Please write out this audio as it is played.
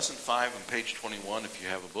5 on page 21 if you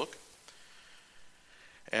have a book.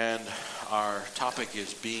 And our topic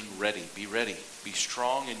is being ready. Be ready. Be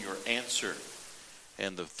strong in your answer.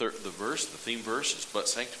 And the theme verse is, "But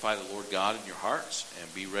sanctify the Lord God in your hearts,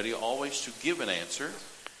 and be ready always to give an answer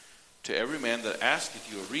to every man that asketh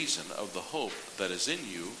you a reason of the hope that is in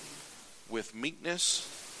you, with meekness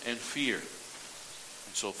and fear."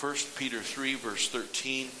 And so 1 Peter 3, verse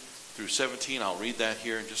 13 through 17, I'll read that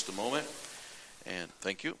here in just a moment. And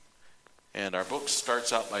thank you. And our book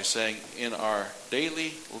starts out by saying, in our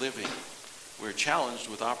daily living, we're challenged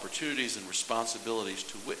with opportunities and responsibilities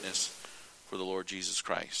to witness for the Lord Jesus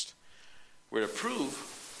Christ. We're to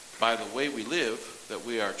prove by the way we live that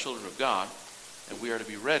we are children of God, and we are to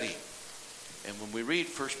be ready. And when we read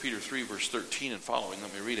 1 Peter 3, verse 13 and following,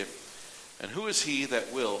 let me read it. "And who is he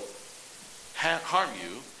that will harm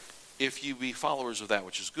you if you be followers of that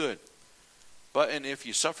which is good? And if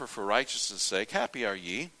you suffer for righteousness' sake, happy are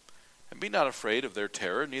ye. And be not afraid of their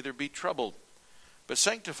terror, neither be troubled. But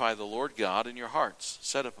sanctify the Lord God in your hearts."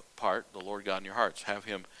 Set apart the Lord God in your hearts. Have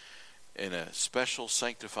him in a special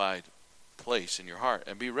sanctified place in your heart.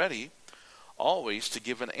 "And be ready always to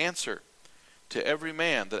give an answer to every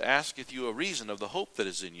man that asketh you a reason of the hope that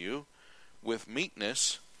is in you, with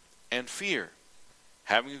meekness and fear,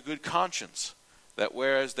 having a good conscience, that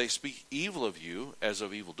whereas they speak evil of you as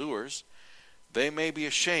of evildoers, they may be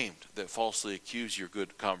ashamed that falsely accuse your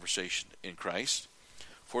good conversation in Christ.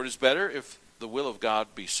 For it is better, if the will of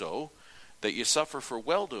God be so, that you suffer for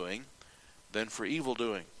well-doing than for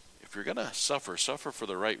evil-doing." If you're going to suffer for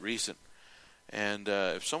the right reason. And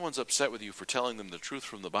if someone's upset with you for telling them the truth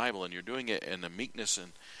from the Bible, and you're doing it in a meekness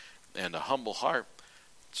and a humble heart,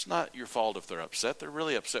 it's not your fault if they're upset. They're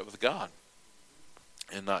really upset with God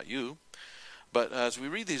and not you. But as we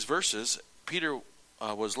read these verses, Peter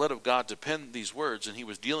was led of God to pen these words, and he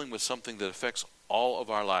was dealing with something that affects all of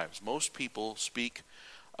our lives. Most people speak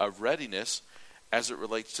of readiness as it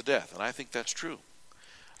relates to death, and I think that's true.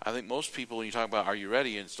 I think most people, when you talk about are you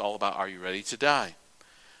ready, it's all about are you ready to die.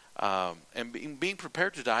 And being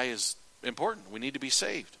prepared to die is important. We need to be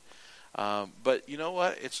saved. But you know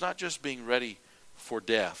what? It's not just being ready for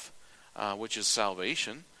death, which is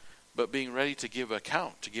salvation, but being ready to give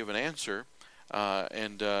account, to give an answer,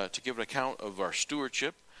 and to give an account of our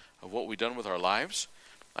stewardship, of what we've done with our lives.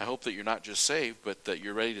 I hope that you're not just saved, but that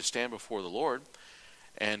you're ready to stand before the Lord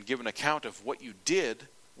and give an account of what you did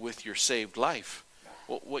with your saved life.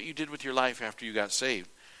 What you did with your life after you got saved,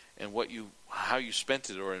 and how you spent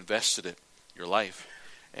it or invested it, your life.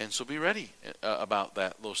 And so be ready about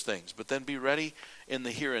those things. But then be ready in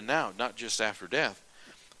the here and now, not just after death.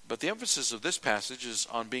 But the emphasis of this passage is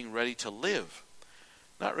on being ready to live.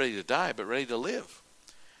 Not ready to die, but ready to live.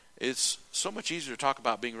 It's so much easier to talk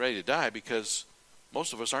about being ready to die because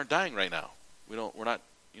most of us aren't dying right now. We're not,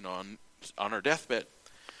 on our deathbed.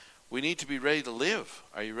 We need to be ready to live.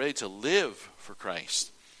 Are you ready to live for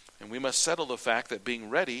Christ? And we must settle the fact that being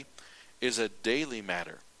ready is a daily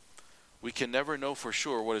matter. We can never know for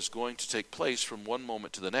sure what is going to take place from one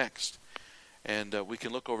moment to the next. And we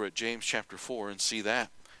can look over at James chapter 4 and see that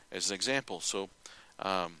as an example. So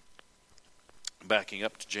backing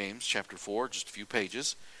up to James chapter 4, just a few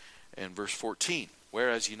pages, and verse 14.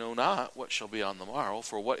 "Whereas you know not what shall be on the morrow,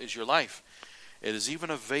 for what is your life? It is even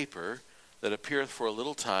a vapor that appeareth for a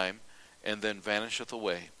little time, and then vanisheth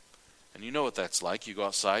away." And you know what that's like. You go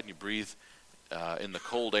outside and you breathe in the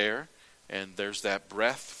cold air, and there's that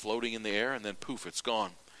breath floating in the air, and then poof, it's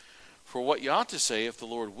gone. "For what you ought to say, if the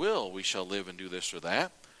Lord will, we shall live and do this or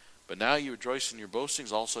that. But now you rejoice in your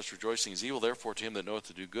boastings, all such rejoicing is evil. Therefore to him that knoweth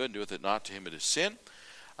to do good, and doeth it not, to him it is sin."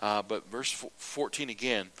 But verse 14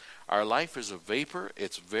 again, our life is a vapor.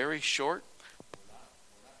 It's very short. We're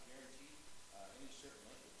not guaranteed any certain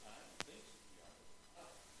length of time and things that we are.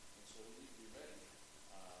 And so we need to be ready to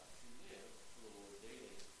live for the Lord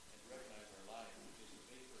daily and recognize our life is a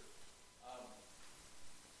vapor. I'll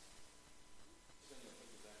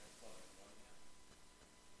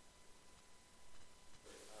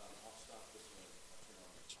stop this one. I'll turn on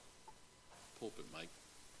this pulpit mic.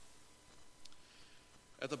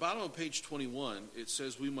 At the bottom of page 21, it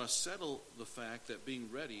says we must settle the fact that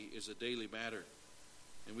being ready is a daily matter.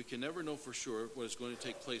 And we can never know for sure what is going to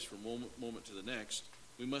take place from moment to the next.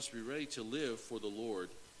 We must be ready to live for the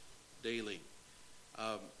Lord daily.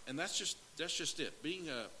 And that's just it. Being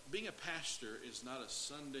a pastor is not a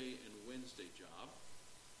Sunday and Wednesday job.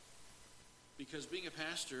 Because being a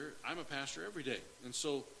pastor, I'm a pastor every day. And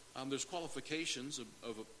so there's qualifications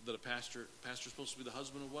that a pastor's supposed to be the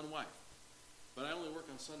husband of one wife. But I only work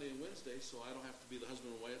on Sunday and Wednesday, so I don't have to be the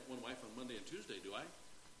husband of one wife on Monday and Tuesday, do I?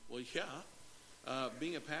 Well, yeah.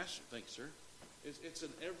 Being a pastor, thanks, sir. It's an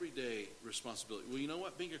everyday responsibility. Well, you know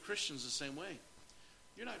what? Being a Christian is the same way.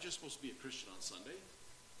 You're not just supposed to be a Christian on Sunday.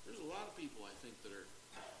 There's a lot of people, I think, that are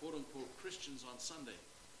quote-unquote Christians on Sunday.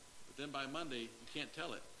 But then by Monday, you can't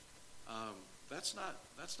tell it. That's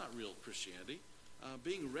not real Christianity.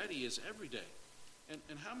 Being ready is every day.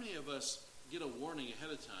 And how many of us get a warning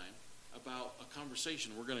ahead of time about a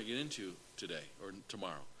conversation we're going to get into today or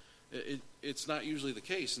tomorrow? It's not usually the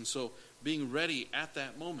case. And so being ready at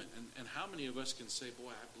that moment. And how many of us can say,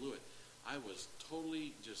 boy, I blew it. I was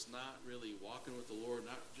totally just not really walking with the Lord,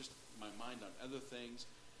 not just my mind on other things.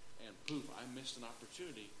 And poof, I missed an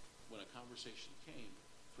opportunity when a conversation came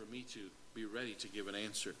for me to be ready to give an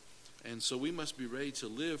answer. And so we must be ready to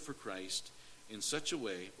live for Christ in such a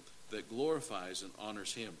way that glorifies and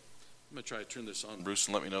honors Him. I'm going to try to turn this on, Bruce,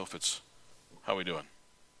 and let me know if it's, how we doing?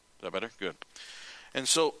 Is that better? Good. And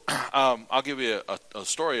so I'll give you a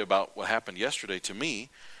story about what happened yesterday to me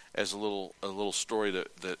as a little story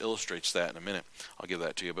that illustrates that in a minute. I'll give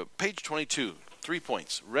that to you. But page 22, 3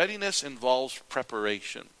 points. Readiness involves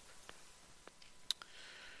preparation.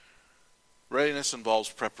 Readiness involves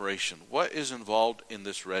preparation. What is involved in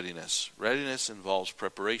this readiness? Readiness involves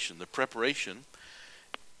preparation. The preparation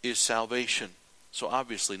is salvation. So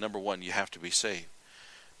obviously, number one, you have to be saved.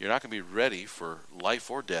 You're not going to be ready for life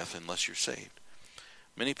or death unless you're saved.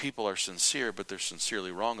 Many people are sincere, but they're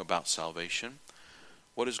sincerely wrong about salvation.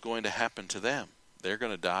 What is going to happen to them? They're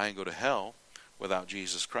going to die and go to hell without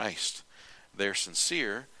Jesus Christ. They're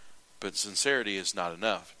sincere, but sincerity is not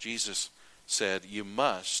enough. Jesus said, you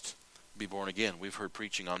must be born again. We've heard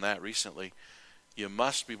preaching on that recently. You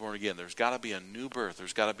must be born again. There's got to be a new birth.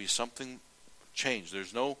 There's got to be something changed.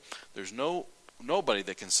 There's nobody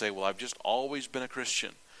that can say, well, I've just always been a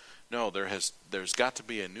Christian. No, there's got to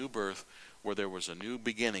be a new birth where there was a new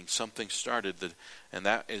beginning. Something started, and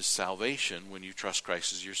that is salvation when you trust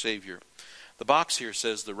Christ as your Savior. The box here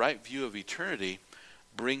says the right view of eternity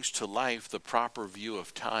brings to life the proper view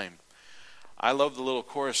of time. I love the little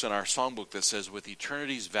chorus in our songbook that says, with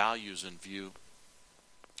eternity's values in view.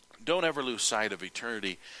 Don't ever lose sight of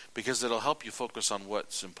eternity, because it'll help you focus on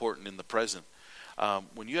what's important in the present.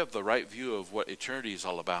 When you have the right view of what eternity is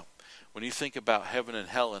all about, when you think about heaven and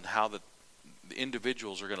hell and how the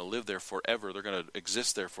individuals are going to live there forever, they're going to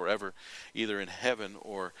exist there forever, either in heaven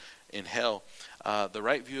or in hell, the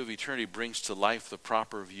right view of eternity brings to life the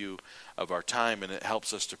proper view of our time, and it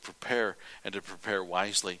helps us to prepare and to prepare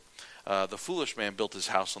wisely. The foolish man built his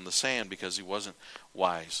house on the sand because he wasn't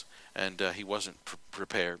wise and he wasn't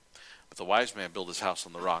prepared. But the wise man built his house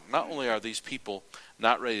on the rock. Not only are these people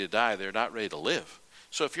not ready to die, they're not ready to live.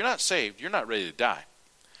 So if you're not saved, you're not ready to die.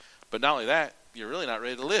 But not only that, you're really not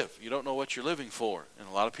ready to live. You don't know what you're living for. And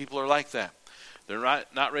a lot of people are like that. They're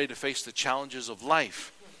not ready to face the challenges of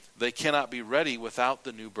life. They cannot be ready without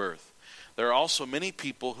the new birth. There are also many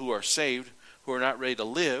people who are saved who are not ready to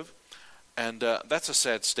live. And that's a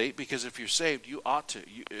sad state, because if you're saved, you ought to.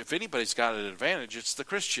 If anybody's got an advantage, it's the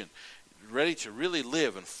Christian. Ready to really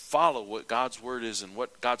live and follow what God's word is and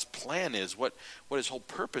what God's plan is, what His whole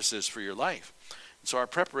purpose is for your life. And so our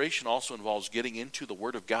preparation also involves getting into the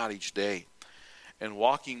Word of God each day and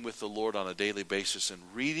walking with the Lord on a daily basis and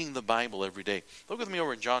reading the Bible every day. Look with me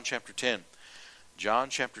over in John chapter 10. John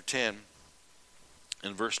chapter 10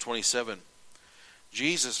 and verse 27.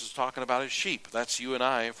 Jesus is talking about His sheep. That's you and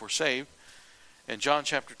I if we're saved. In John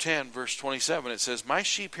chapter 10 verse 27 it says, my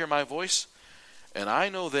sheep hear my voice, and I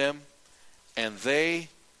know them, and they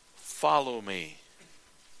follow me.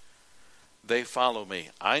 They follow me.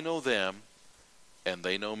 I know them, and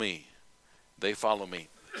they know me. They follow me.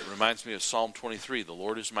 It reminds me of Psalm 23. The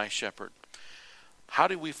Lord is my shepherd. How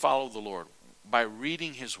do we follow the Lord? By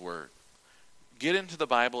reading His Word. Get into the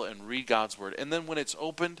Bible and read God's Word. And then when it's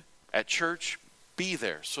opened at church, be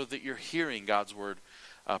there so that you're hearing God's Word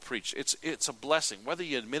preached. It's a blessing, whether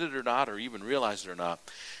you admit it or not, or even realize it or not.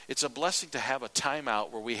 It's a blessing to have a time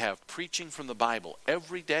out where we have preaching from the Bible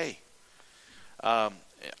every day.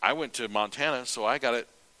 I went to Montana, so I got it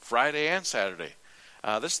Friday and Saturday.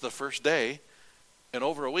 This is the first day in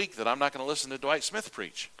over a week that I'm not going to listen to Dwight Smith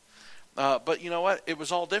preach. But you know what? It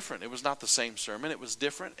was all different. It was not the same sermon. It was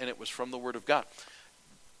different, and it was from the Word of God.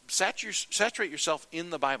 Saturate yourself in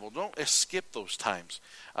the Bible. Don't skip those times.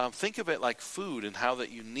 Think of it like food, and how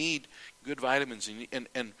that you need good vitamins,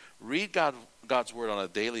 and read God's Word on a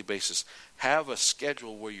daily basis. Have a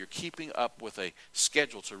schedule where you're keeping up with a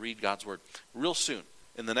schedule to read God's Word. Real soon,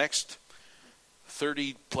 in the next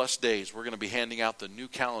 30 plus days, we're going to be handing out the new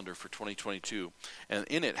calendar for 2022, and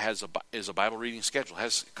in it is a Bible reading schedule. It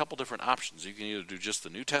has a couple different options. You can either do just the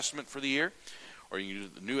New Testament for the year, or you can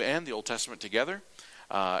do the New and the Old Testament together.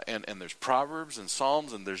 and there's Proverbs and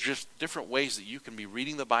Psalms, and there's just different ways that you can be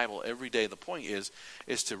reading the Bible every day. The point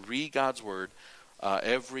is to read God's Word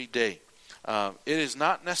every day. It is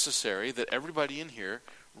not necessary that everybody in here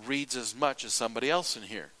reads as much as somebody else in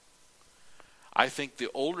here. I think the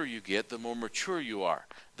older you get, the more mature you are.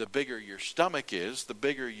 The bigger your stomach is, the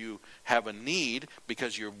bigger you have a need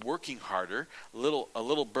because you're working harder. A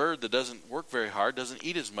little bird that doesn't work very hard doesn't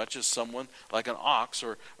eat as much as someone like an ox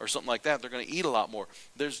or something like that. They're going to eat a lot more.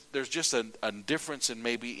 There's just a difference in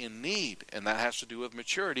maybe in need, and that has to do with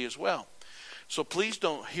maturity as well. So please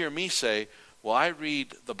don't hear me say, well, I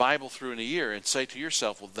read the Bible through in a year, and say to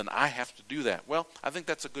yourself, well, then I have to do that. Well, I think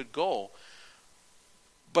that's a good goal.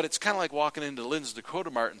 But it's kind of like walking into Lynn's Dakota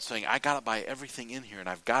Mart and saying, I got to buy everything in here and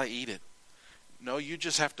I've got to eat it. No, you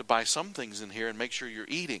just have to buy some things in here and make sure you're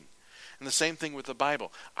eating. And the same thing with the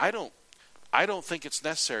Bible. I don't think it's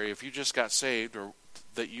necessary if you just got saved or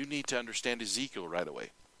that you need to understand Ezekiel right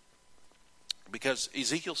away. Because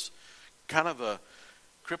Ezekiel's kind of a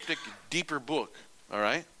cryptic, deeper book, all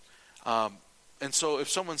right? And so if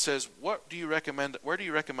someone says, where do you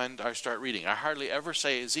recommend I start reading? I hardly ever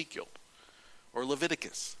say Ezekiel or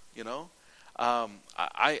Leviticus, you know.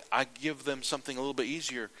 I give them something a little bit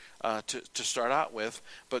easier to start out with,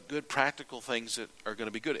 but good practical things that are going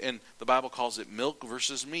to be good. And the Bible calls it milk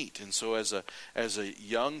versus meat. And so as a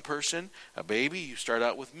young person, a baby, you start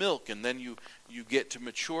out with milk, and then you get to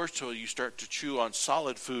mature till you start to chew on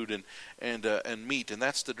solid food and meat, and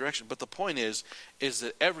that's the direction. But the point is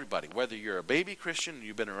that everybody, whether you're a baby Christian,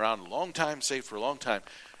 you've been around a long time, saved for a long time,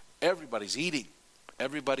 everybody's eating.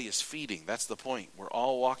 Everybody is feeding. That's the point. We're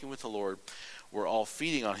all walking with the Lord. We're all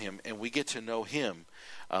feeding on Him, and we get to know Him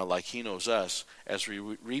like He knows us. As we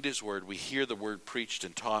read His Word, we hear the Word preached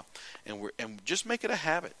and taught, and just make it a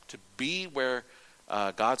habit to be where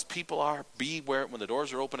God's people are. Be where when the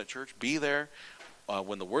doors are open at church. Be there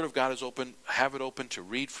when the Word of God is open. Have it open to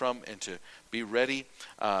read from and to be ready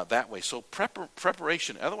that way. So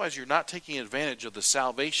preparation. Otherwise, you're not taking advantage of the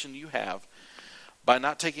salvation you have by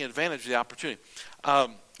not taking advantage of the opportunity.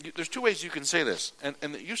 There's two ways you can say this, and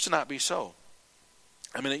it used to not be so.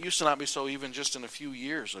 I mean, it used to not be so even just in a few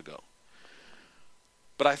years ago.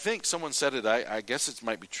 But I think someone said it, I guess it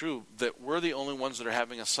might be true, that we're the only ones that are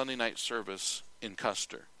having a Sunday night service in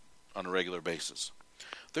Custer on a regular basis.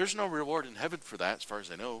 There's no reward in heaven for that, as far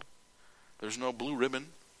as I know. There's no blue ribbon.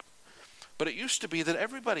 But it used to be that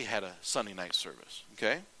everybody had a Sunday night service,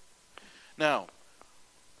 okay? Now,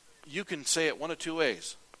 you can say it one of two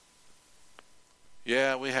ways.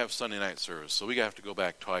 Yeah, we have Sunday night service, so we have to go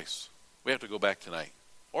back twice. We have to go back tonight.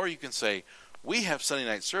 Or you can say, we have Sunday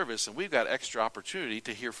night service, and we've got extra opportunity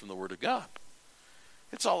to hear from the Word of God.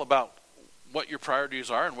 It's all about what your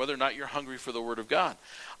priorities are and whether or not you're hungry for the Word of God.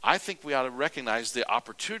 I think we ought to recognize the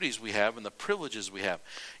opportunities we have and the privileges we have.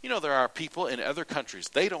 You know, there are people in other countries,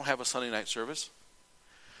 they don't have a Sunday night service,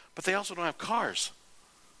 but they also don't have cars.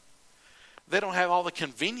 They don't have all the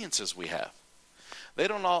conveniences we have. They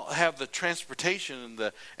don't all have the transportation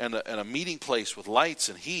and a meeting place with lights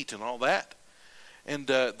and heat and all that. And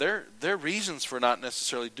their reasons for not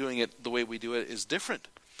necessarily doing it the way we do it is different.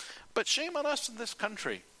 But shame on us in this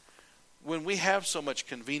country. When we have so much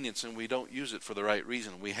convenience and we don't use it for the right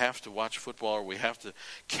reason, we have to watch football or we have to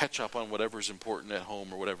catch up on whatever's important at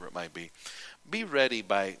home or whatever it might be. Be ready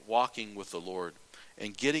by walking with the Lord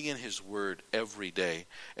and getting in His Word every day.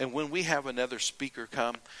 And when we have another speaker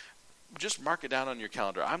come, just mark it down on your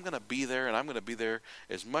calendar. I'm going to be there, and I'm going to be there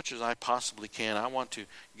as much as I possibly can. I want to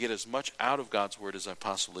get as much out of God's Word as I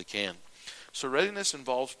possibly can. So readiness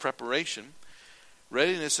involves preparation.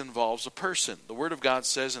 Readiness involves a person. The Word of God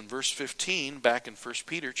says in verse 15, back in 1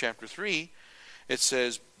 Peter chapter 3, it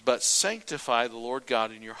says, but sanctify the Lord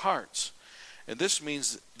God in your hearts. And this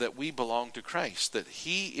means that we belong to Christ, that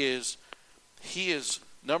He is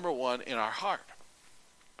number one in our heart.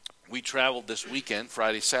 We traveled this weekend,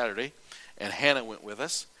 Friday, Saturday, and Hannah went with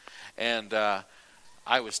us. And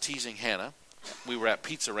I was teasing Hannah. We were at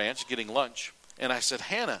Pizza Ranch getting lunch. And I said,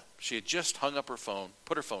 Hannah, she had just hung up her phone,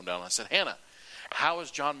 put her phone down. I said, Hannah, how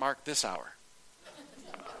is John Mark this hour?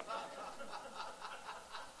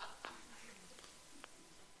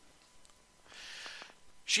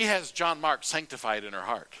 She has John Mark sanctified in her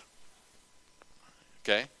heart.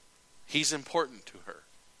 Okay? He's important to her.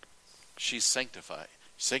 She's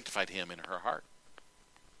sanctified him in her heart.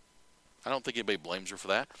 I don't think anybody blames her for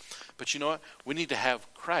that. But you know what? We need to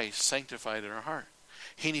have Christ sanctified in our heart.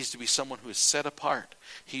 He needs to be someone who is set apart.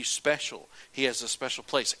 He's special. He has a special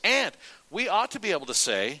place. And we ought to be able to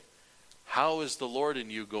say, how is the Lord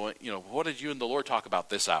and you going? You know, what did you and the Lord talk about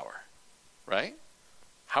this hour? Right?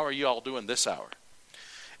 How are you all doing this hour?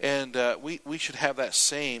 And we should have that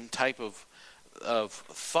same type of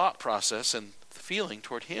thought process and feeling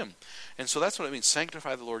toward him. And so that's what it means,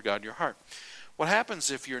 sanctify the Lord God in your heart. What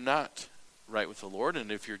happens if you're not right with the Lord,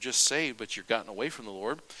 and if you're just saved but you've gotten away from the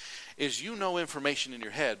Lord, is you know information in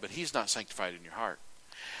your head, but he's not sanctified in your heart.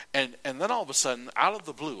 And then all of a sudden, out of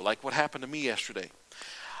the blue, like what happened to me yesterday,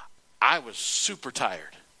 I was super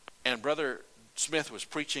tired. And Brother Smith was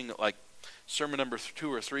preaching like sermon number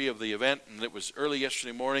 2 or 3 of the event, and it was early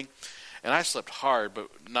yesterday morning. And I slept hard, but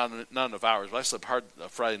not enough hours. But I slept hard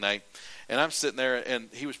Friday night. And I'm sitting there, and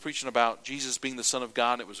he was preaching about Jesus being the Son of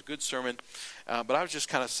God. And it was a good sermon. But I was just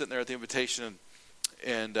kind of sitting there at the invitation,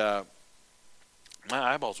 and my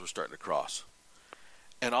eyeballs were starting to cross.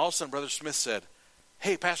 And all of a sudden, Brother Smith said,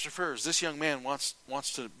 "Hey, Pastor Furs, this young man wants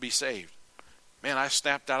to be saved." Man, I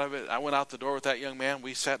snapped out of it. I went out the door with that young man.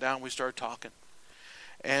 We sat down. We started talking.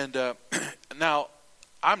 And now,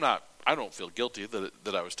 I don't feel guilty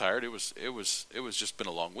that I was tired. It was just been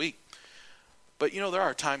a long week. But there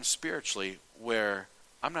are times spiritually where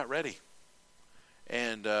I'm not ready,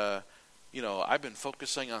 and I've been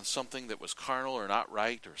focusing on something that was carnal or not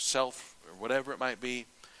right or self or whatever it might be,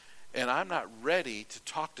 and I'm not ready to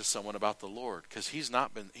talk to someone about the Lord because he's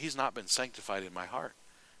not been sanctified in my heart.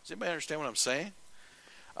 Does anybody understand what I'm saying?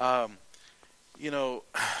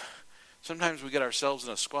 Sometimes we get ourselves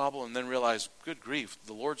in a squabble and then realize, good grief,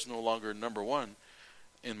 the Lord's no longer number one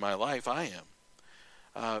in my life. I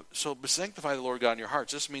am. So sanctify the Lord God in your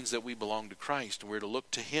hearts. This means that we belong to Christ and we're to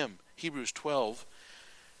look to him. Hebrews 12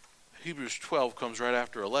 comes right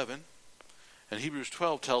after 11. And Hebrews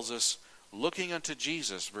 12 tells us, looking unto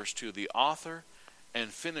Jesus, verse 2, the author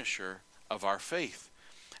and finisher of our faith.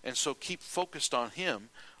 And so keep focused on him,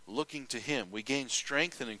 looking to him. We gain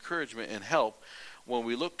strength and encouragement and help when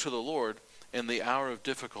we look to the Lord in the hour of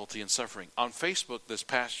difficulty and suffering. On Facebook this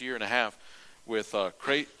past year and a half, with the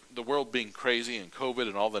world being crazy and COVID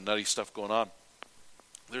and all the nutty stuff going on,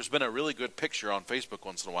 there's been a really good picture on Facebook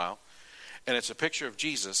once in a while, and it's a picture of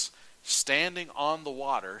Jesus standing on the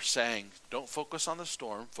water saying, "Don't focus on the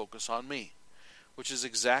storm, focus on me," which is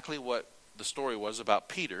exactly what the story was about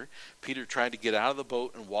Peter. Peter tried to get out of the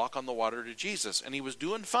boat and walk on the water to Jesus, and he was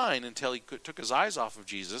doing fine until he took his eyes off of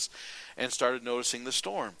Jesus and started noticing the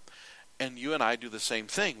storm. And you and I do the same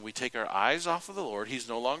thing. We take our eyes off of the Lord. He's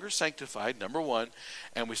no longer sanctified, number one,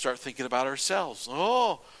 and we start thinking about ourselves.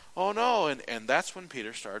 Oh no, and that's when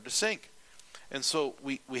Peter started to sink. And so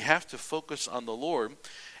we have to focus on the Lord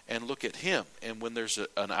and look at him. And when there's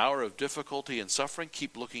an hour of difficulty and suffering,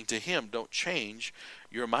 keep looking to him. Don't change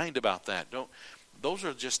your mind about that. Those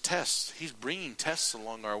are just tests. He's bringing tests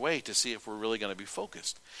along our way to see if we're really going to be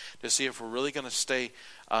focused, to see if we're really going to stay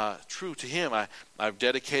true to him. I've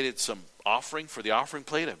dedicated some offering for the offering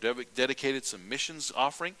plate. I've dedicated some missions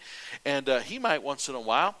offering. And he might once in a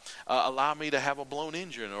while allow me to have a blown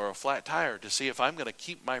engine or a flat tire to see if I'm going to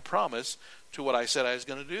keep my promise to what I said I was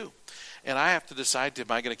going to do. And I have to decide,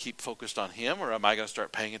 am I going to keep focused on him, or am I going to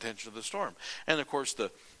start paying attention to the storm? And of course,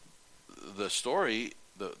 the story,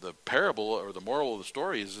 the parable or the moral of the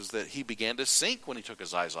story is that he began to sink when he took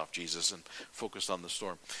his eyes off Jesus and focused on the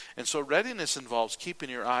storm. And so readiness involves keeping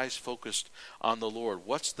your eyes focused on the Lord.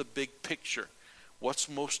 What's the big picture? What's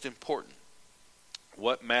most important?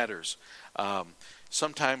 What matters?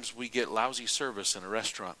 Sometimes we get lousy service in a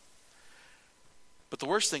restaurant. But the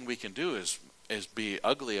worst thing we can do is be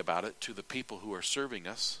ugly about it to the people who are serving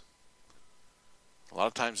us. A lot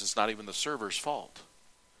of times it's not even the server's fault.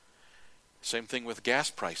 Same thing with gas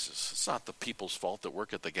prices. It's not the people's fault that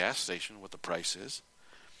work at the gas station what the price is.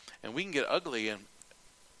 And we can get ugly, and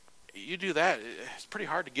you do that, it's pretty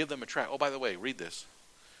hard to give them a try. Oh, by the way, read this.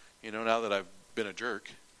 Now that I've been a jerk,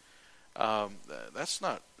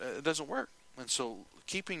 it doesn't work. And so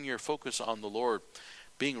keeping your focus on the Lord,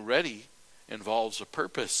 being ready involves a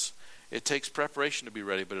purpose. It takes preparation to be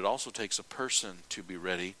ready, but it also takes a person to be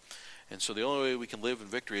ready. And so the only way we can live in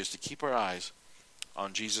victory is to keep our eyes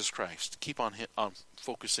on Jesus Christ. Keep on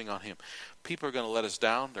focusing on him. People are going to let us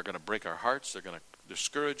down. They're going to break our hearts. They're going to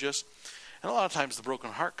discourage us. And a lot of times the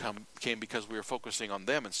broken heart came because we were focusing on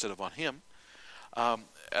them instead of on him.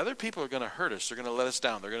 Other people are going to hurt us. They're going to let us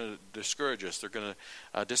down. They're going to discourage us. They're going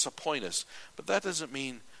to disappoint us. But that doesn't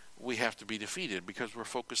mean we have to be defeated because we're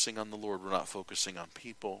focusing on the Lord. We're not focusing on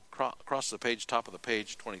people. Across the page, top of the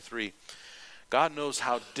page, 23. God knows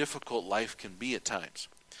how difficult life can be at times.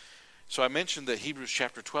 So I mentioned that Hebrews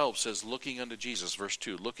chapter 12 says, looking unto Jesus, verse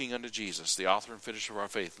 2, looking unto Jesus, the author and finisher of our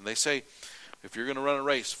faith. And they say, if you're going to run a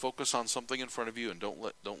race, focus on something in front of you and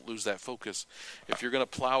don't lose that focus. If you're going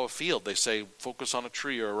to plow a field, they say, focus on a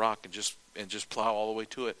tree or a rock and just plow all the way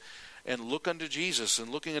to it. and look unto Jesus and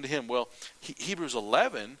looking unto him. Well, Hebrews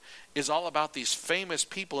 11 is all about these famous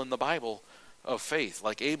people in the Bible of faith,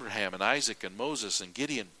 like Abraham and Isaac and Moses and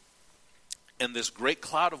Gideon. And this great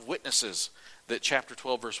cloud of witnesses that chapter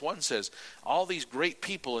 12 verse 1 says, all these great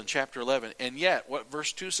people in chapter 11. And yet, what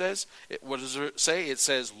verse 2 says? What does it say? It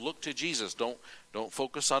says, look to Jesus. Don't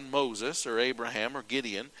focus on Moses or Abraham or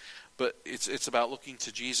Gideon, but it's about looking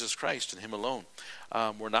to Jesus Christ and him alone.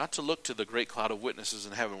 We're not to look to the great cloud of witnesses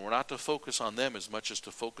in heaven. We're not to focus on them as much as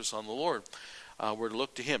to focus on the Lord. We're to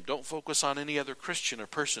look to him. Don't focus on any other Christian or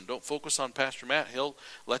person. Don't focus on Pastor Matt. He'll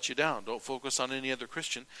let you down. Don't focus on any other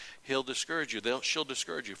Christian. He'll discourage you. She'll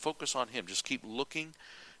discourage you. Focus on him. Just keep looking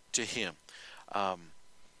to him. My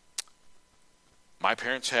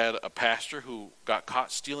parents had a pastor who got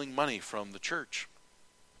caught stealing money from the church.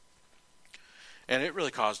 And it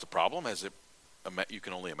really caused a problem, as you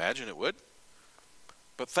can only imagine it would.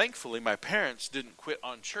 But thankfully, my parents didn't quit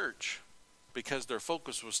on church because their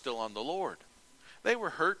focus was still on the Lord. They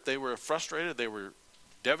were hurt, they were frustrated, they were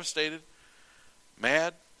devastated,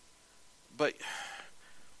 mad. But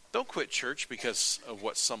don't quit church because of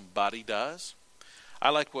what somebody does. I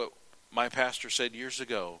like what my pastor said years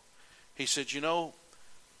ago. He said,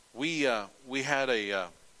 we had a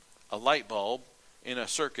light bulb in a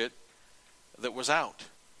circuit that was out.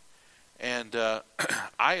 And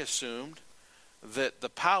I assumed that the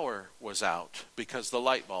power was out because the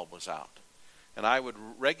light bulb was out. And I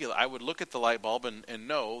would look at the light bulb and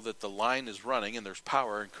know that the line is running and there's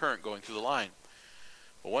power and current going through the line.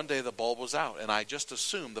 But one day the bulb was out and I just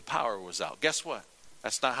assumed the power was out. Guess what?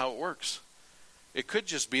 That's not how it works. It could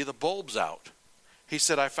just be the bulb's out. He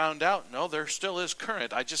said, I found out, no, there still is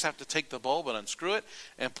current. I just have to take the bulb and unscrew it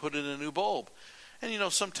and put in a new bulb.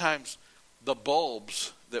 And sometimes the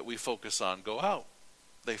bulbs that we focus on go out.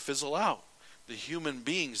 They fizzle out. The human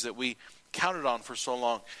beings that we counted on for so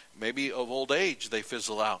long, maybe of old age, they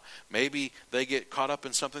fizzle out. Maybe they get caught up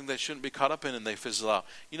in something they shouldn't be caught up in and they fizzle out.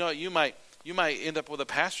 You might end up with a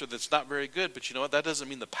pastor that's not very good, but you know what? That doesn't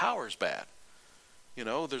mean the power's bad.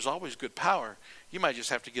 There's always good power. You might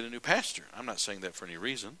just have to get a new pastor. I'm not saying that for any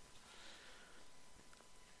reason.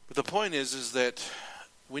 But the point is that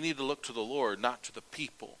we need to look to the Lord, not to the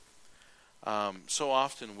people. So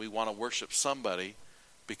often we want to worship somebody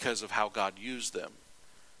because of how God used them.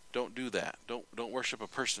 Don't do that. Don't worship a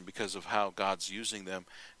person because of how God's using them.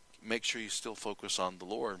 Make sure you still focus on the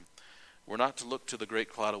Lord. We're not to look to the great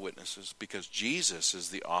cloud of witnesses because Jesus is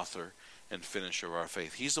the author and finisher of our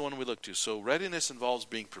faith. He's the one we look to. So readiness involves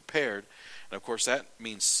being prepared. And of course that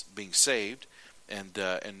means being saved and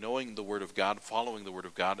knowing the Word of God, following the Word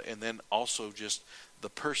of God, and then also just the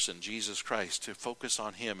person, Jesus Christ, to focus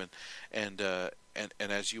on him. And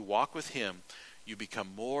as you walk with him, you become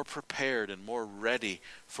more prepared and more ready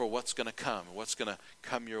for what's going to come, what's going to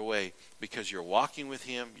come your way, because you're walking with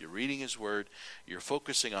him, you're reading his word, you're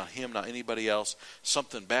focusing on him, not anybody else.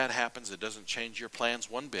 Something bad happens, it doesn't change your plans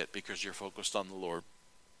one bit because you're focused on the Lord.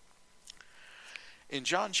 In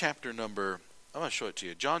John chapter number, I'm going to show it to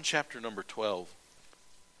you, John chapter number 12.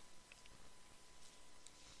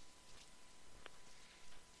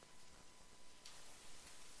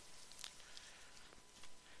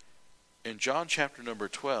 In John chapter number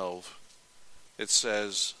 12, it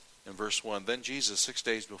says in verse 1, Then Jesus, 6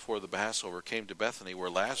 days before the Passover, came to Bethany, where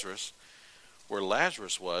Lazarus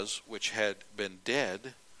was, which had been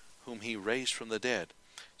dead, whom he raised from the dead.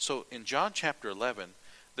 So in John chapter 11,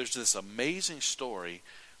 there's this amazing story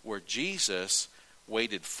where Jesus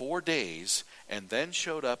waited 4 days and then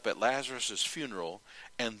showed up at Lazarus' funeral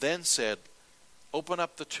and then said, open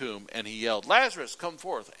up the tomb, and he yelled, Lazarus, come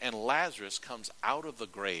forth. And Lazarus comes out of the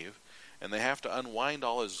grave, and they have to unwind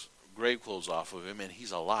all his grave clothes off of him, and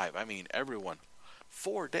he's alive. I mean, everyone,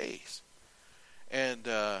 4 days. And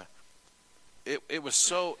it was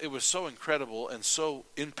so incredible and so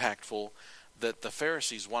impactful that the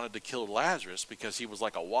Pharisees wanted to kill Lazarus because he was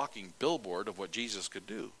like a walking billboard of what Jesus could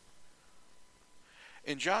do.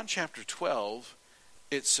 In John chapter 12,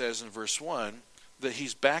 it says in verse 1 that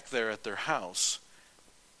he's back there at their house,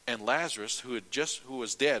 and Lazarus, who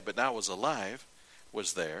was dead but now was alive,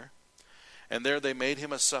 was there. And there they made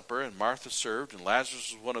him a supper, and Martha served, and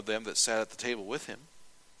Lazarus was one of them that sat at the table with him.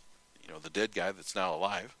 The dead guy that's now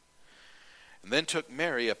alive. And then took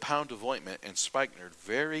Mary a pound of ointment and spikenard,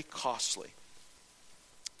 very costly,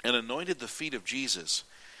 and anointed the feet of Jesus,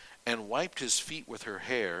 and wiped his feet with her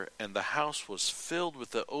hair, and the house was filled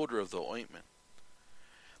with the odor of the ointment.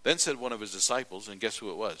 Then said one of his disciples, and guess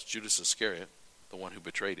who it was? Judas Iscariot, the one who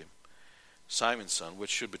betrayed him, Simon's son, which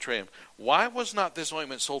should betray him. Why was not this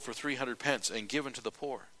ointment sold for 300 pence and given to the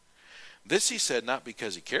poor? This he said not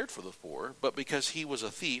because he cared for the poor, but because he was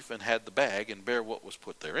a thief and had the bag and bare what was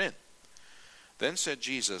put therein. Then said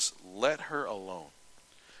Jesus, Let her alone.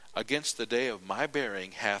 Against the day of my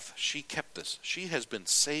bearing hath she kept this. She has been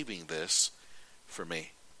saving this for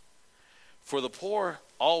me. For the poor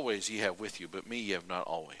always ye have with you, but me ye have not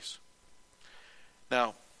always.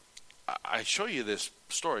 Now, I show you this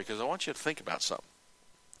story because I want you to think about something.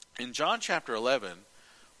 In John chapter 11,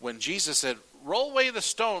 when Jesus said, roll away the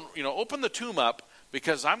stone, open the tomb up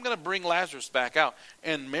because I'm going to bring Lazarus back out.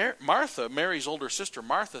 And Martha, Mary's older sister,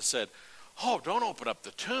 Martha said, oh, don't open up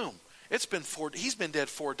the tomb. He's been dead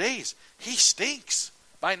 4 days. He stinks.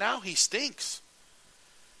 By now he stinks.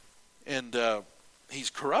 And he's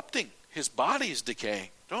corrupting. His body is decaying.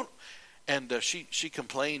 She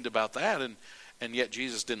complained about that, and yet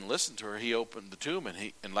Jesus didn't listen to her. He opened the tomb,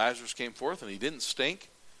 and Lazarus came forth, and he didn't stink.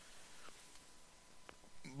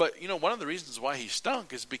 But, one of the reasons why he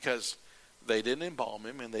stunk is because they didn't embalm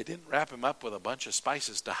him and they didn't wrap him up with a bunch of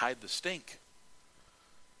spices to hide the stink.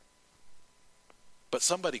 But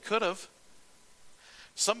somebody could have.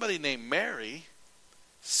 Somebody named Mary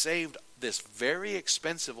saved this very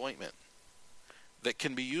expensive ointment that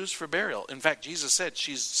can be used for burial. In fact, Jesus said,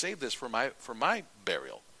 she's saved this for my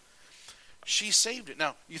burial. She saved it.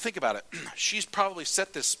 Now, you think about it. She's probably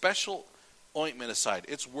set this special ointment aside.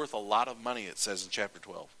 It's worth a lot of money, it says in chapter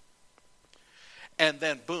 12. And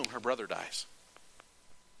then, boom, her brother dies.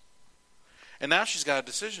 And now she's got a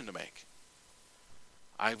decision to make.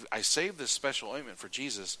 I saved this special ointment for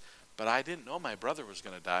Jesus, but I didn't know my brother was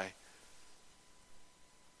going to die.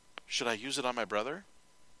 Should I use it on my brother?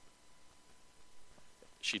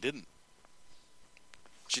 She didn't.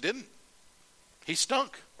 She didn't. He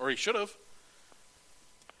stunk, or he should have.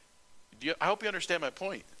 I hope you understand my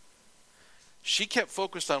point. She kept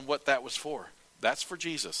focused on what that was for. That's for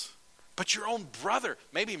Jesus. But your own brother.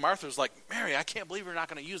 Maybe Martha's like, Mary, I can't believe we're not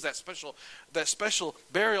going to use that special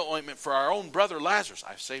burial ointment for our own brother Lazarus.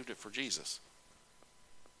 I've saved it for Jesus.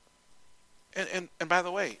 And by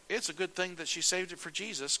the way, it's a good thing that she saved it for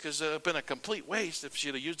Jesus, because it would have been a complete waste if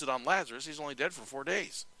she'd have used it on Lazarus. He's only dead for 4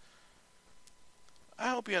 days. I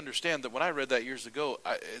hope you understand that when I read that years ago,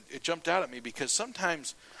 it jumped out at me, because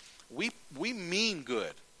sometimes we mean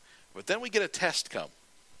good, but then we get a test come.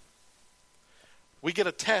 We get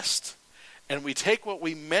a test, and we take what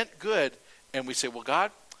we meant good, and we say, well,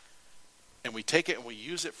 God, and we take it and we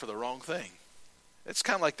use it for the wrong thing. It's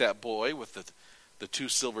kind of like that boy with the $2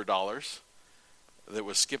 silver that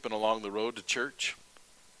was skipping along the road to church.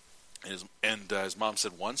 And his mom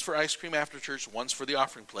said, one's for ice cream after church, one's for the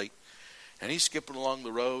offering plate. And he's skipping along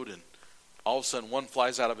the road, and all of a sudden one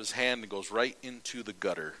flies out of his hand and goes right into the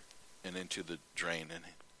gutter and into the drain, and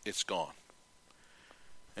it's gone.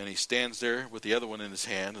 And he stands there with the other one in his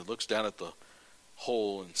hand and looks down at the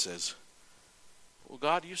hole and says, well,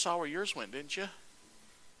 God, you saw where yours went, didn't you?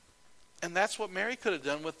 And that's what Mary could have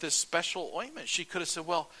done with this special ointment. She could have said,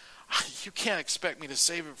 well, you can't expect me to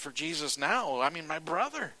save it for Jesus now. I mean, my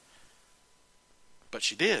brother. But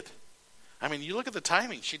she did. I mean, you look at the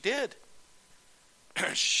timing. She did.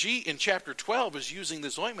 She, in chapter 12, is using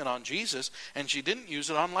this ointment on Jesus, and she didn't use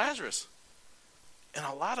it on Lazarus. And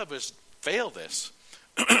a lot of us fail this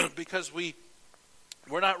because we're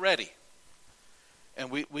not ready. And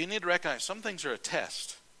we need to recognize some things are a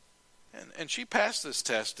test. And she passed this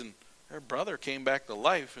test, and her brother came back to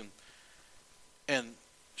life, and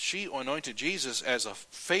she anointed Jesus as a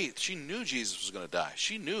faith. She knew Jesus was going to die.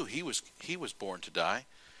 She knew he was born to die,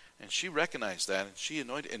 and she recognized that, and she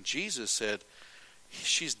anointed. And Jesus said,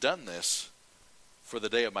 she's done this for the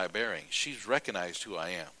day of my bearing. She's recognized who I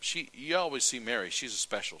am. You always see Mary. She's a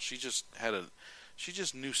special. She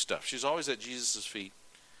just knew stuff. She's always at Jesus' feet,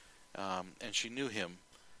 and she knew him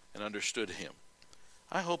and understood him.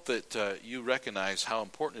 I hope that you recognize how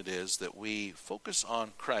important it is that we focus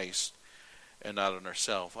on Christ and not on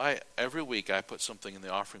ourselves. Every week I put something in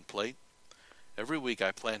the offering plate. Every week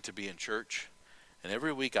I plan to be in church. And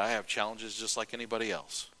every week I have challenges just like anybody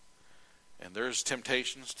else. And there's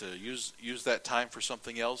temptations to use that time for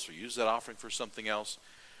something else, or use that offering for something else,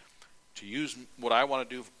 to use what I want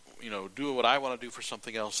to do, do what I want to do for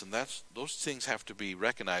something else. And those things have to be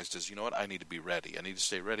recognized as, I need to be ready. I need to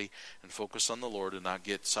stay ready and focus on the Lord and not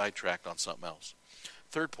get sidetracked on something else.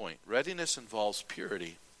 Third point, readiness involves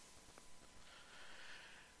purity.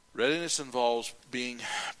 Readiness involves being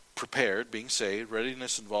prepared, being saved.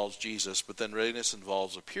 Readiness involves Jesus, but then readiness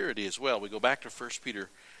involves a purity as well. We go back to 1 Peter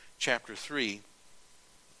chapter 3,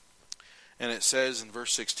 and it says in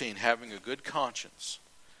verse 16, having a good conscience,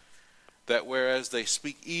 that whereas they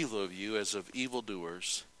speak evil of you as of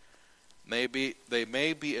evildoers, They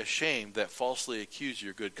may be ashamed that falsely accuse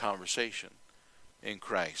your good conversation in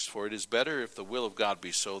Christ. For it is better if the will of God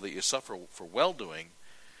be so, that you suffer for well-doing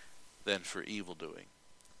than for evil-doing.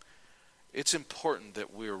 It's important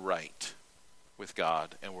that we're right with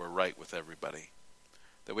God and we're right with everybody.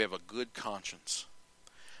 That we have a good conscience.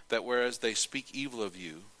 That whereas they speak evil of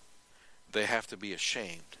you, they have to be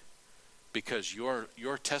ashamed. Because your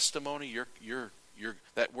testimony, your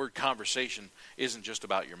that word conversation isn't just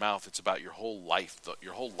about your mouth, it's about your whole life,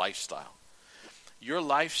 your whole lifestyle. Your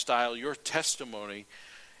lifestyle, your testimony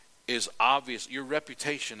is obvious. Your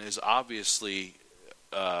reputation is obviously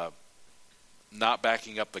not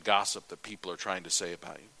backing up the gossip that people are trying to say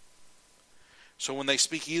about you. So when they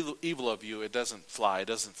speak evil of you, it doesn't fly, it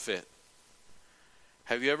doesn't fit.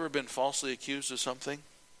 Have you ever been falsely accused of something?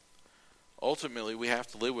 Ultimately, we have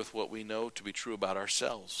to live with what we know to be true about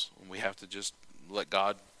ourselves. And we have to just let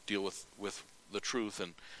God deal with the truth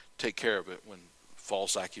and take care of it when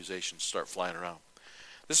false accusations start flying around.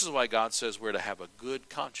 This is why God says we're to have a good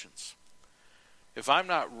conscience. If I'm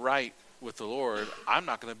not right with the Lord, I'm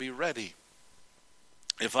not going to be ready.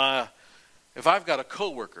 If I've got a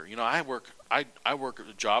coworker, I work at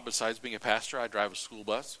a job besides being a pastor. I drive a school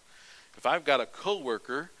bus. If I've got a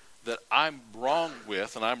coworker that I'm wrong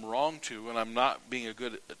with and I'm wrong to and I'm not being a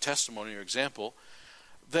good testimony or example,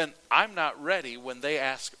 then I'm not ready when they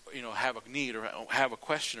ask, have a need or have a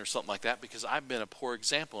question or something like that, because I've been a poor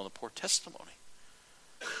example and a poor testimony.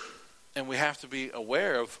 And we have to be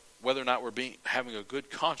aware of whether or not we're having a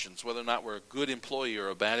good conscience, whether or not we're a good employee or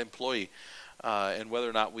a bad employee, and whether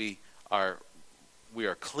or not we are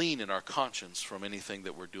clean in our conscience from anything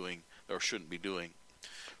that we're doing or shouldn't be doing.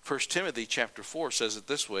 1 Timothy chapter 4 says it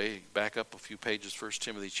this way. Back up a few pages, 1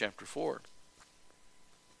 Timothy chapter 4.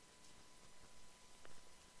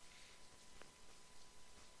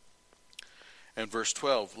 And verse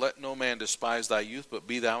 12, let no man despise thy youth, but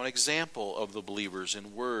be thou an example of the believers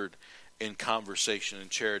in word, in conversation, in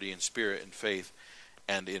charity, in spirit, in faith,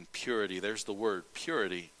 and in purity. There's the word,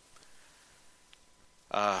 purity.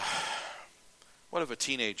 What if a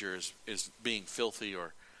teenager is being filthy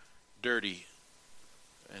or dirty,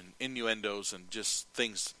 and innuendos and just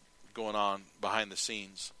things going on behind the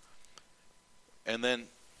scenes? And then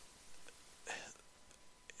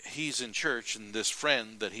he's in church, and this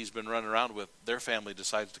friend that he's been running around with, their family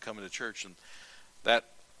decides to come into church, and that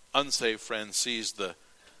unsaved friend sees the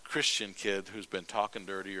Christian kid who's been talking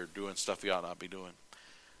dirty or doing stuff he ought not be doing.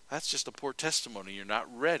 That's just a poor testimony. You're not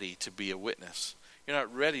ready to be a witness. You're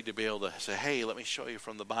not ready to be able to say, hey, let me show you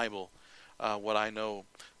from the Bible what I know,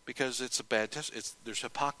 because it's a bad test. There's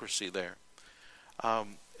hypocrisy there.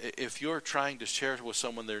 If you're trying to share with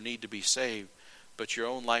someone their need to be saved, but your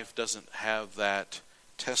own life doesn't have that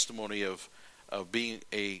testimony of being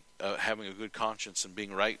having a good conscience and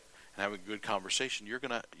being right and having a good conversation, you're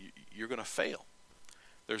gonna fail.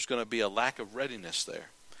 There's going to be a lack of readiness there.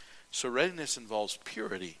 So readiness involves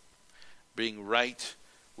purity, being right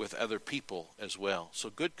with other people as well. So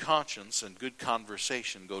good conscience and good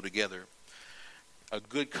conversation go together. A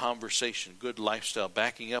good conversation, good lifestyle,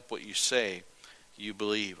 backing up what you say, you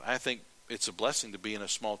believe. I think it's a blessing to be in a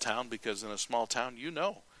small town, because in a small town you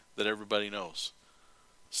know that everybody knows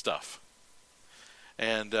stuff.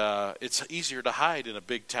 And it's easier to hide in a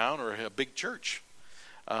big town or a big church.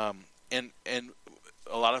 And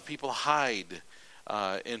a lot of people hide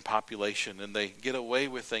in population, and they get away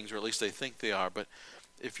with things, or at least they think they are. But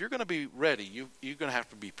if you're going to be ready, you're going to have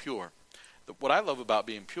to be pure. What I love about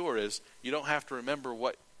being pure is you don't have to remember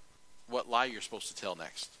what lie you're supposed to tell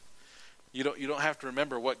next. You don't have to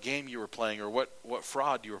remember what game you were playing or what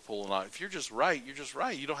fraud you were pulling on. If you're just right, you're just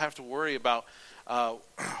right. You don't have to worry about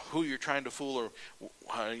who you're trying to fool,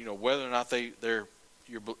 or whether or not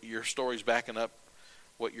your story's backing up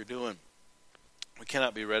what you're doing. We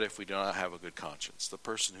cannot be ready if we do not have a good conscience. The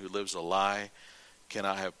person who lives a lie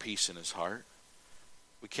cannot have peace in his heart.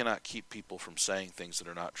 We cannot keep people from saying things that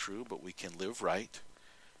are not true, but we can live right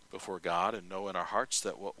before God and know in our hearts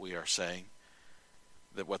that what we are saying,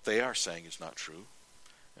 that what they are saying is not true.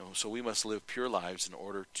 And so we must live pure lives in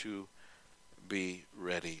order to be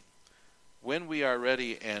ready. When we are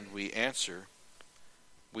ready and we answer,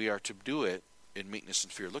 we are to do it in meekness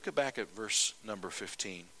and fear. Look back at verse number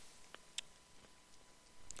 15.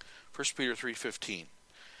 1 Peter 3:15.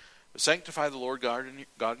 Sanctify the Lord God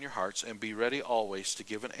in your hearts, and be ready always to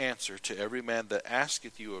give an answer to every man that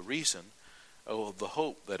asketh you a reason of the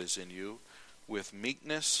hope that is in you, with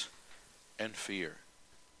meekness and fear.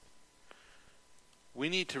 We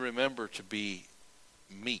need to remember to be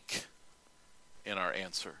meek in our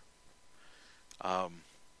answer.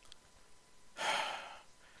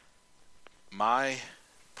 My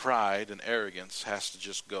pride and arrogance has to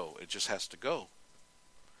just go. It just has to go.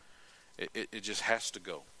 It just has to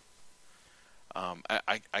go.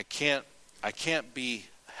 I can't be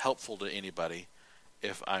helpful to anybody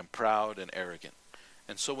if I'm proud and arrogant.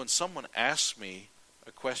 And so when someone asks me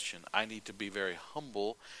a question, I need to be very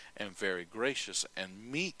humble and very gracious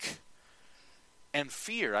and meek. And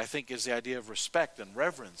fear, I think, is the idea of respect and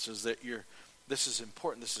reverence, is that this is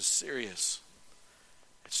important, this is serious.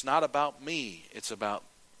 It's not about me, it's about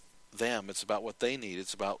them, it's about what they need,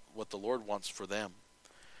 it's about what the Lord wants for them.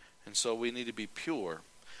 And so we need to be pure.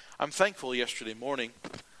 I'm thankful yesterday morning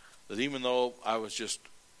that even though I was just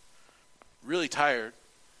really tired,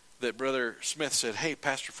 that Brother Smith said, "Hey,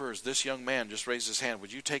 Pastor Furs, this young man just raised his hand.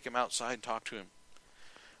 Would you take him outside and talk to him?"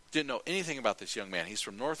 Didn't know anything about this young man. He's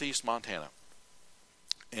from Northeast Montana.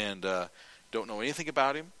 And don't know anything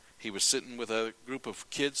about him. He was sitting with a group of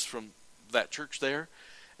kids from that church there,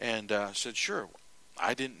 and said, "Sure."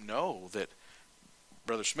 I didn't know that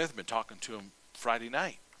Brother Smith had been talking to him Friday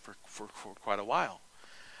night for quite a while.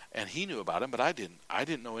 And he knew about him, but I didn't. I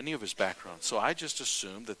didn't know any of his background. So I just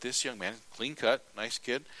assumed that this young man, clean cut, nice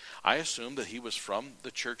kid, I assumed that he was from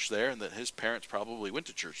the church there and that his parents probably went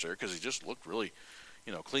to church there because he just looked really,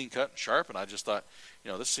 clean cut and sharp. And I just thought,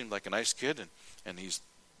 this seemed like a nice kid. And he's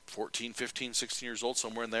 14, 15, 16 years old,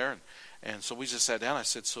 somewhere in there. And so we just sat down. I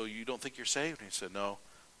said, "So you don't think you're saved?" And he said, "No,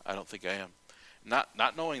 I don't think I am."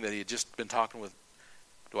 Not knowing that he had just been talking with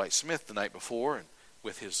Dwight Smith the night before and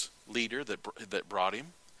with his leader that brought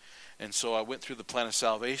him. And so I went through the plan of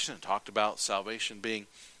salvation and talked about salvation being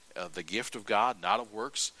the gift of God, not of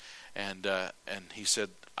works. And he said,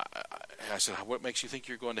 I said, "What makes you think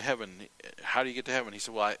you're going to heaven? How do you get to heaven?" He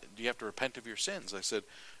said, "Well, do you have to repent of your sins?" I said,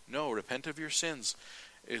 "No, repent of your sins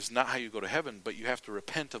is not how you go to heaven, but you have to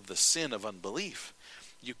repent of the sin of unbelief.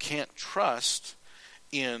 You can't trust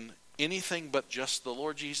in anything but just the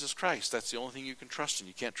Lord Jesus Christ. That's the only thing you can trust in.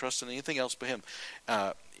 You can't trust in anything else but Him."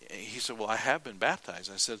 He said, "Well, I have been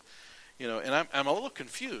baptized." I said, and I'm a little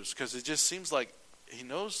confused because it just seems like he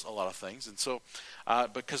knows a lot of things, and so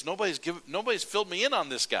because nobody's filled me in on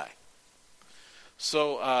this guy.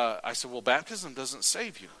 So I said, "Well, baptism doesn't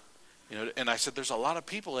save you, And I said, "There's a lot of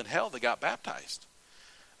people in hell that got baptized."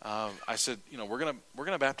 I said, "We're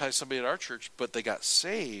gonna baptize somebody at our church, but they got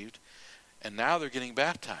saved, and now they're getting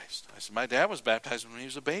baptized." I said, "My dad was baptized when he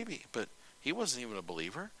was a baby, but he wasn't even a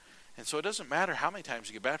believer. And so it doesn't matter how many times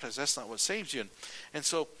you get baptized. That's not what saves you." And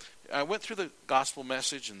so I went through the gospel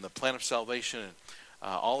message and the plan of salvation. And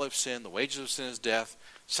all have sinned. The wages of sin is death.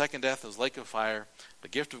 Second death is lake of fire. The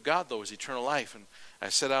gift of God, though, is eternal life. And I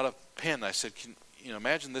set out a pen. I said,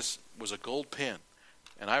 imagine this was a gold pen.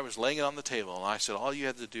 And I was laying it on the table. And I said, all you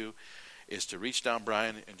had to do is to reach down,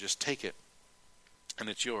 Brian, and just take it. And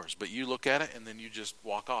it's yours. But you look at it, and then you just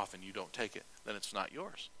walk off, and you don't take it. Then it's not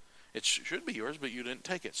yours. It should be yours, but you didn't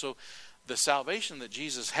take it. So the salvation that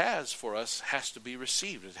Jesus has for us has to be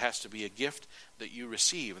received. It has to be a gift that you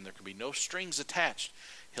receive, and there can be no strings attached.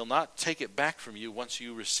 He'll not take it back from you once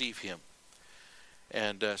you receive Him.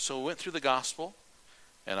 And so we went through the gospel,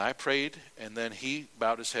 and I prayed, and then he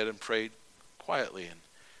bowed his head and prayed quietly.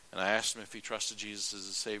 And I asked him if he trusted Jesus as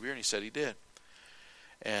a Savior, and he said he did.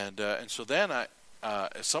 And so then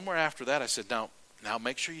somewhere after that, I said, now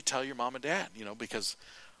make sure you tell your mom and dad, because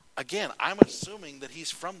again, I'm assuming that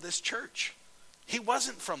he's from this church. He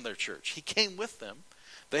wasn't from their church. He came with them.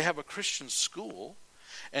 They have a Christian school,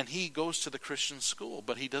 and he goes to the Christian school,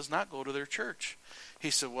 but he does not go to their church.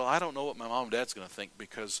 He said, "Well, I don't know what my mom and dad's going to think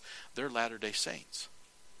because they're Latter-day Saints."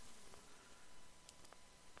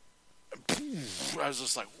 I was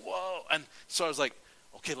just like, whoa. And so I was like,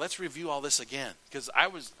 okay, let's review all this again, because I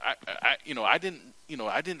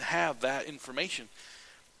didn't have that information.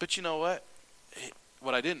 But you know what?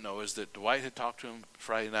 What I didn't know is that Dwight had talked to him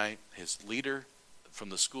Friday night. His leader from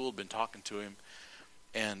the school had been talking to him,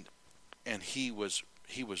 and he was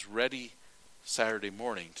ready Saturday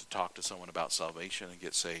morning to talk to someone about salvation and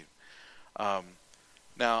get saved.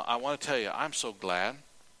 Now, I want to tell you, I'm so glad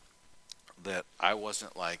that I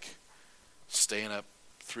wasn't like staying up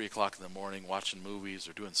 3 o'clock in the morning watching movies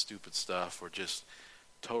or doing stupid stuff or just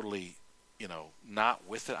totally, not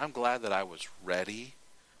with it. I'm glad that I was ready.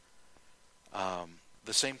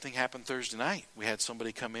 The same thing happened Thursday night. We had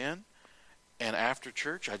somebody come in, and after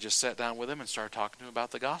church, I just sat down with him and started talking to him about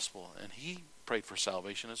the gospel, and he prayed for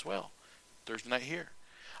salvation as well. Thursday night here.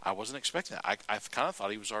 I wasn't expecting that. I kind of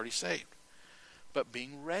thought he was already saved. But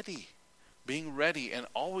being ready and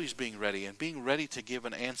always being ready and being ready to give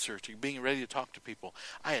an answer, to being ready to talk to people.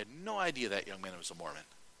 I had no idea that young man was a Mormon.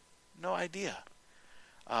 No idea.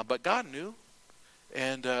 But God knew,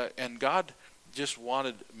 and God just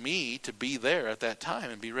wanted me to be there at that time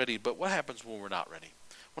and be ready. But what happens when we're not ready?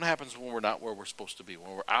 What happens when we're not where we're supposed to be?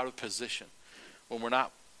 When we're out of position? When we're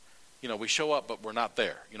not, we show up but we're not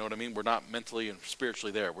there. You know what I mean? We're not mentally and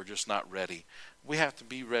spiritually there. We're just not ready. We have to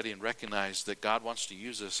be ready and recognize that God wants to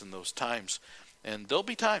use us in those times. And there'll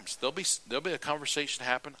be times. There'll be a conversation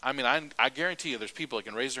happen. I mean, I guarantee you there's people that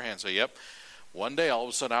can raise their hand and say, yep, one day all of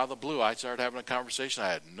a sudden out of the blue I started having a conversation.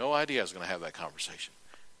 I had no idea I was going to have that conversation.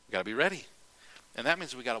 We've got to be ready. And that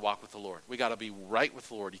means we got to walk with the Lord. We got to be right with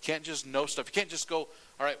the Lord. You can't just know stuff. You can't just go,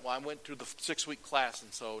 all right, well, I went through the 6-week class,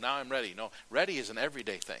 and so now I'm ready. No, ready is an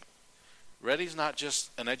everyday thing. Ready is not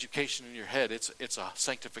just an education in your head. It's a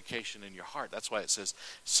sanctification in your heart. That's why it says,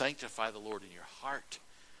 sanctify the Lord in your heart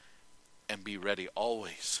and be ready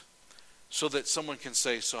always. So that someone can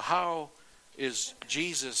say, so how is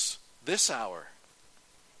Jesus this hour?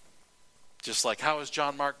 Just like, how is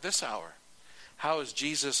John Mark this hour? How is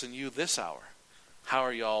Jesus and you this hour? How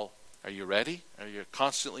are y'all? Are you ready? Are you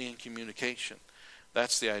constantly in communication?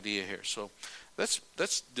 That's the idea here. So let's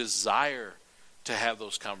desire to have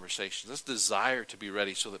those conversations. Let's desire to be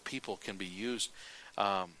ready so that people can be used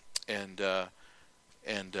and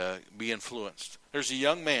be influenced. There's a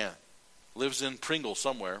young man, lives in Pringle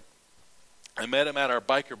somewhere. I met him at our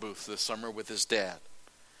biker booth this summer with his dad.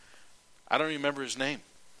 I don't remember his name.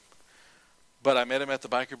 But I met him at the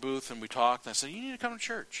biker booth and we talked and I said, you need to come to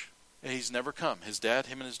church. And he's never come. Him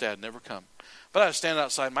and his dad never come. But I was standing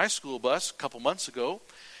outside my school bus a couple months ago,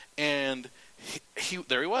 and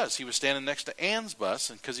there he was. He was standing next to Ann's bus,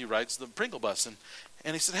 and because he rides the Pringle bus, and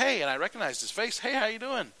he said, "Hey," and I recognized his face. "Hey, how you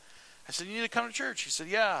doing?" I said, "You need to come to church." He said,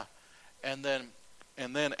 "Yeah." And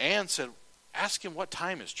then Ann said, "Ask him what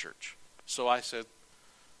time is church." So I said,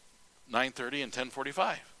 9:30 and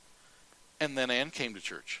 10:45. And then Ann came to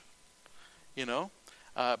church.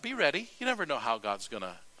 Be ready. You never know how God's going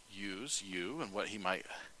to use you and what he might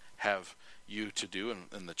have you to do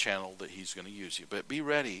and the channel that he's going to use you. But be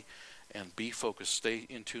ready and be focused. Stay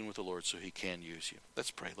in tune with the Lord so he can use you.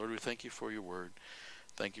 Let's pray. Lord, we thank you for your word.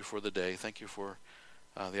 Thank you for the day. Thank you for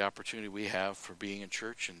the opportunity we have for being in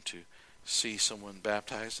church and to see someone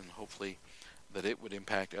baptized, and hopefully that it would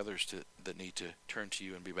impact others that need to turn to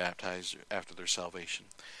you and be baptized after their salvation.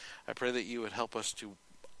 I pray that you would help us to,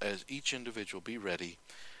 as each individual, be ready.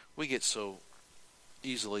 We get so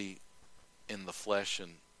easily in the flesh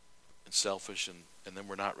and selfish, and then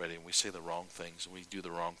we're not ready, and we say the wrong things, and we do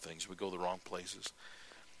the wrong things, we go the wrong places.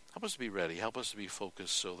 Help us to be ready. Help us to be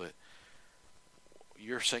focused so that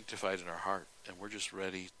you're sanctified in our heart, and we're just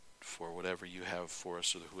ready for whatever you have for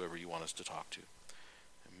us or whoever you want us to talk to.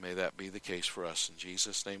 And may that be the case for us. In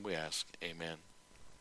Jesus' name we ask. Amen.